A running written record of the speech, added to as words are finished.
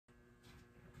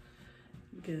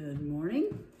Good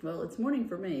morning. Well, it's morning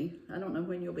for me. I don't know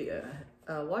when you'll be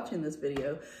watching this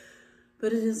video,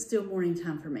 but it is still morning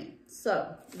time for me.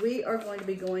 So we are going to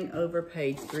be going over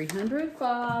page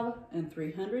 305 and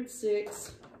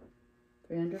 306,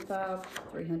 305,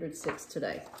 306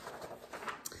 today.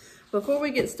 Before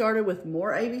we get started with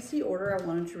more ABC order, I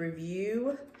wanted to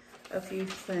review a few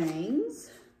things.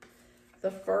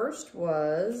 The first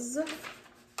was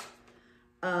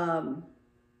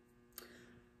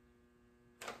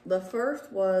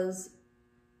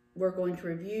we're going to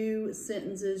review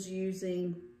sentences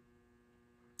using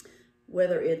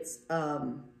whether it's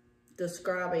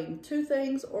describing two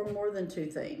things or more than two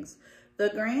things. The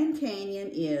Grand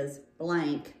Canyon is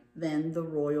blank than the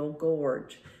Royal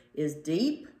Gorge. Is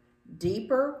deep,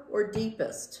 deeper, or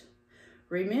deepest?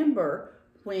 Remember,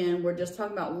 when we're just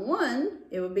talking about one,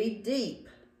 it would be deep.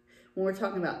 When we're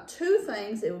talking about two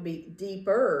things, it would be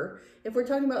deeper. If we're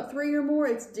talking about three or more,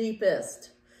 it's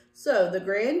deepest. So the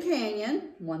Grand Canyon,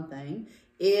 one thing,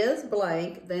 is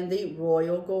blank than the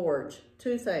Royal Gorge,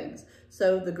 two things.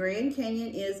 So the Grand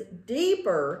Canyon is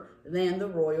deeper than the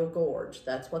Royal Gorge.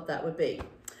 That's what that would be.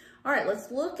 All right,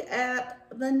 let's look at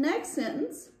the next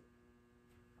sentence.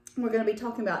 We're going to be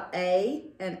talking about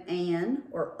a and an,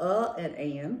 or a and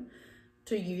an,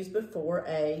 to use before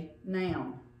a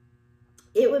noun.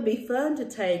 It would be fun to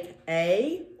take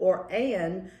a or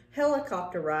an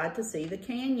helicopter ride to see the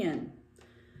canyon.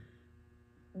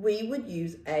 We would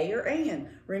use a or an.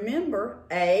 Remember,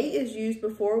 a is used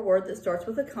before a word that starts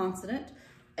with a consonant,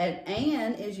 and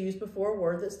an is used before a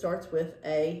word that starts with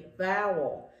a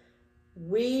vowel.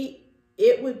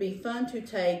 It would be fun to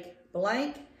take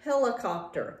blank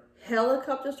helicopter.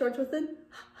 Helicopter starts with an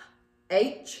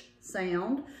H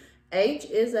sound. H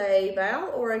is a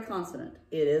vowel or a consonant?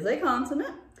 It is a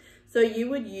consonant, so you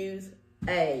would use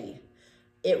a.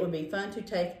 It would be fun to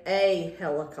take a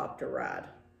helicopter ride.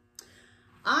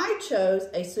 I chose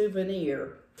a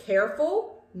souvenir.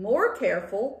 Careful, more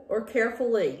careful, or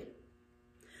carefully?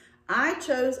 I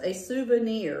chose a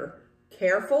souvenir.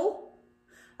 Careful.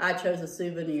 I chose a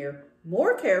souvenir.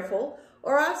 More careful,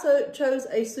 or I chose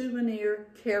a souvenir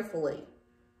carefully?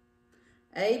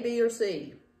 A, B, or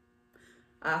C?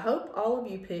 I hope all of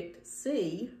you picked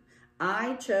C.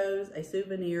 I chose a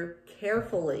souvenir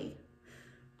carefully.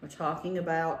 We're talking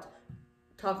about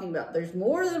there's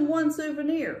more than one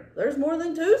souvenir. There's more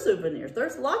than two souvenirs.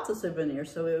 There's lots of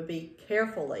souvenirs, so it would be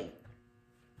carefully.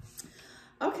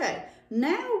 Okay,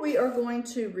 now we are going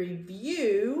to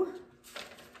review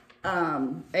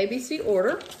ABC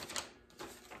order.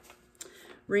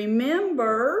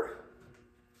 Remember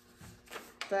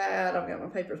that, I've got my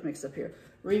papers mixed up here.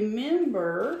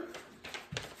 Remember,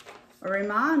 a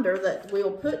reminder that we'll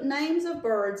put names of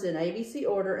birds in ABC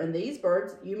order, and these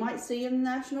birds you might see in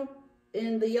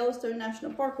the Yellowstone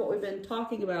National Park, what we've been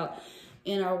talking about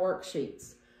in our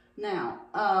worksheets. Now,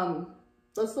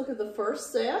 let's look at the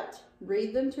first set.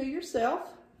 Read them to yourself.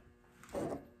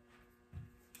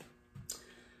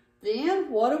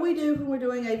 Then, what do we do when we're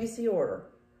doing ABC order?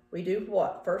 We do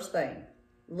what? First thing,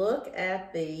 look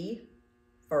at the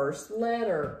first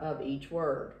letter of each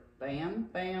word. Bam,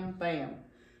 bam, bam.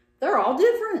 They're all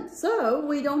different, so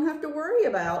we don't have to worry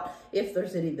about if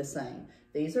there's any the same.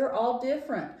 These are all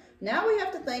different. Now we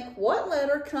have to think what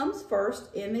letter comes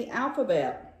first in the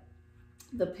alphabet.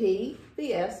 The P,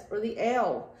 the S, or the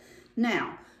L.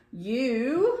 Now,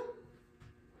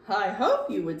 I hope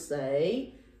you would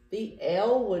say the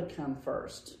L would come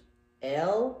first.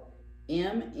 L,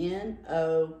 M, N,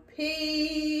 O,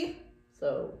 P.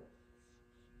 So,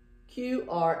 Q,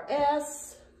 R,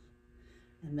 S.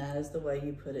 And that is the way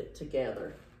you put it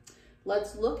together.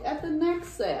 Let's look at the next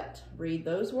set. Read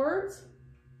those words.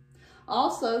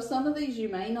 Also, some of these you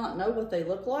may not know what they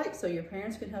look like, so your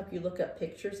parents can help you look up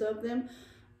pictures of them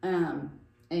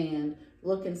and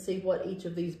look and see what each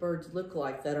of these birds look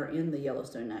like that are in the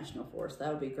Yellowstone National Forest. That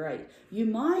would be great. You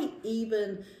might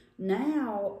even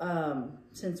now,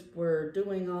 since we're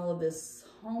doing all of this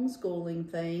homeschooling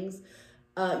things,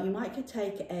 you might could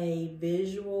take a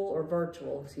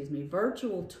virtual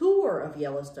tour of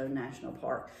Yellowstone National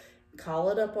Park. Call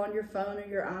it up on your phone or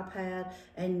your iPad,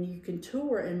 and you can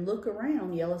tour and look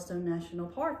around Yellowstone National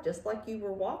Park just like you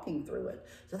were walking through it.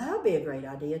 So that would be a great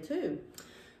idea too.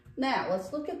 Now,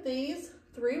 let's look at these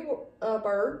three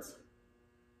birds.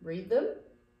 Read them.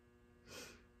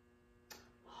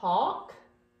 Hawk,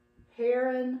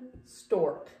 heron,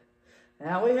 stork.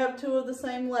 Now we have two of the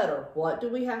same letter. What do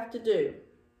we have to do?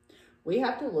 We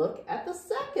have to look at the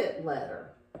second letter.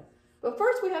 But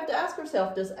first we have to ask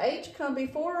ourselves, does H come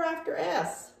before or after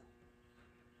S?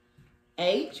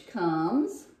 H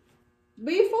comes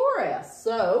before S.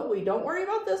 So we don't worry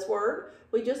about this word.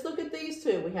 We just look at these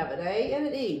two. We have an A and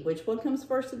an E. Which one comes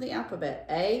first in the alphabet,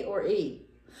 A or E?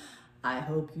 I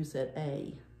hope you said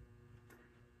A,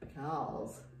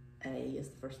 because A is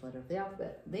the first letter of the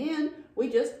alphabet. Then we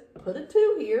just put a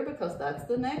 2 here because that's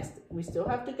the next. We still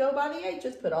have to go by the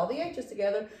H's, put all the H's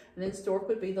together, and then stork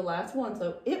would be the last one.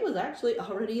 So it was actually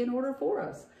already in order for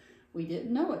us. We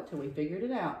didn't know it till we figured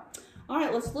it out. All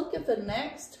right, let's look at the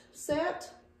next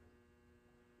set.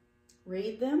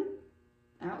 Read them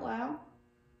out loud.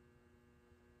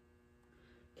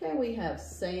 Okay, we have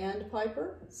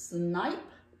sandpiper, snipe,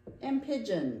 and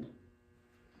pigeon.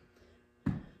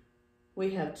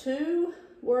 We have 2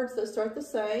 words that start the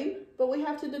same, but we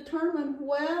have to determine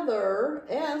whether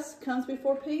S comes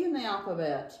before P in the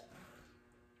alphabet.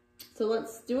 So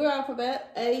let's do our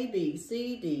alphabet. A, B,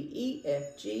 C, D, E,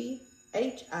 F, G,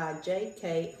 H, I, J,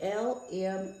 K, L,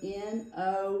 M, N,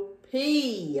 O,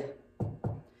 P.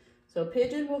 So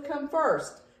pigeon will come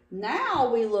first.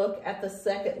 Now we look at the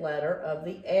second letter of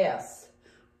the S.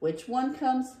 Which one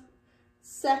comes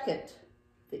second?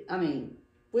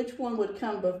 Which one would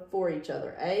come before each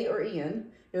other, A or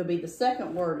N? It would be the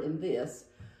second word in this.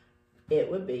 It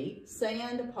would be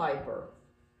sandpiper,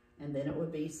 and then it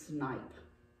would be snipe.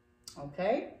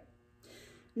 Okay?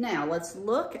 Now let's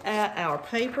look at our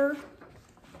paper.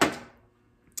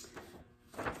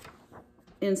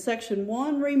 In section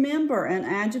 1, remember, an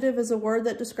adjective is a word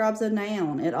that describes a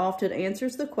noun. It often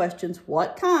answers the questions,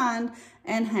 what kind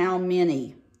and how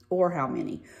many, or how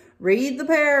many. Read the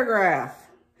paragraph.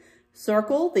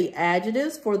 Circle the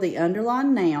adjectives for the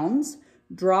underlined nouns.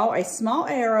 Draw a small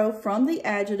arrow from the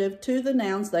adjective to the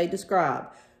nouns they describe.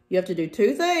 You have to do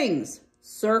 2 things.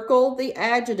 Circle the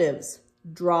adjectives.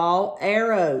 Draw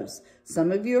arrows.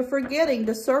 Some of you are forgetting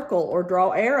to circle or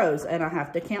draw arrows, and I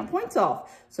have to count points off.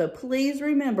 So please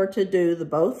remember to do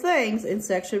both things in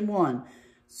section 1.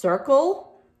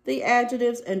 Circle the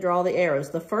adjectives and draw the arrows.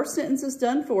 The first sentence is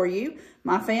done for you.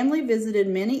 My family visited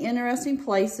many interesting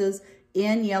places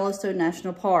in Yellowstone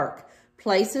National Park.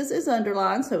 Places is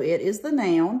underlined, so it is the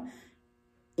noun.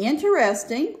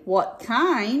 Interesting, what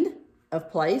kind of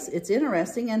place? It's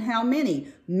interesting. And how many?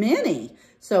 Many.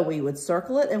 So we would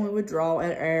circle it and we would draw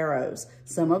arrows.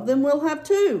 Some of them will have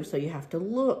 2, so you have to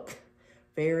look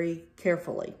very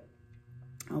carefully.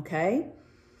 Okay,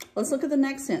 let's look at the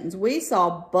next sentence. We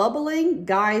saw bubbling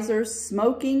geysers,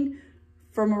 smoking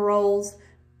fumaroles,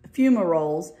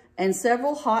 and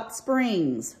several hot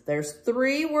springs. There's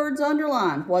 3 words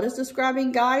underlined. What is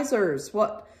describing geysers?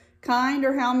 What kind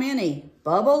or how many?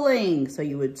 Bubbling. So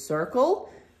you would circle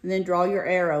and then draw your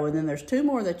arrow. And then there's 2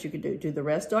 more that you could do. Do the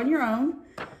rest on your own.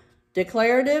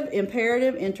 Declarative,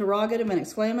 imperative, interrogative, and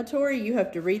exclamatory. You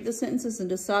have to read the sentences and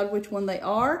decide which one they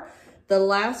are. The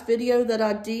last video that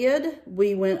I did,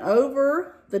 we went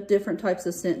over the different types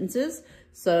of sentences.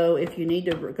 So if you need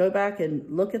to go back and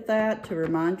look at that to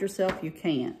remind yourself, you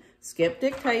can. Skip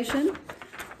dictation.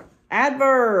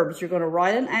 Adverbs. You're going to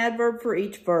write an adverb for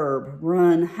each verb.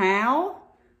 Run how,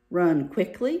 run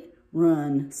quickly,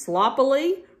 run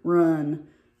sloppily, run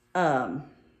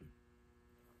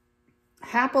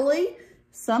happily,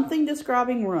 something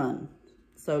describing run.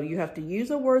 So you have to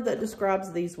use a word that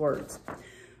describes these words.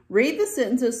 Read the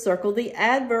sentences, circle the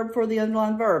adverb for the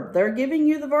underlined verb. They're giving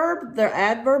you the verb, their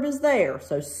adverb is there.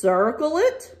 So circle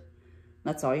it.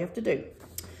 That's all you have to do.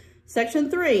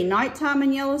 Section 3, nighttime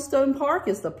in Yellowstone Park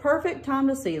is the perfect time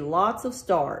to see lots of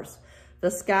stars. The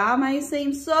sky may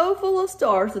seem so full of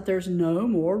stars that there's no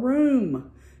more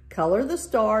room. Color the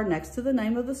star next to the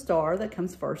name of the star that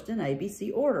comes first in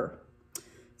ABC order.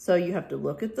 So you have to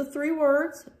look at the 3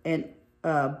 words and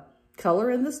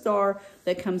color in the star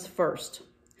that comes first.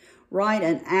 Write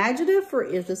an adjective for,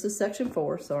 if this is section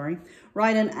 4, sorry.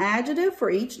 Write an adjective for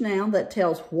each noun that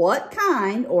tells what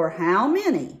kind or how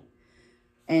many.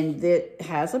 And it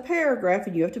has a paragraph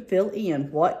and you have to fill in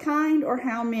what kind or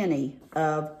how many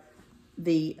of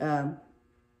the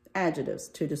adjectives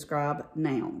to describe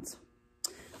nouns.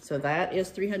 So that is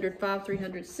 305,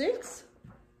 306.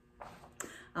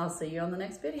 I'll see you on the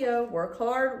next video. Work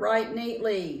hard, write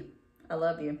neatly. I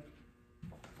love you.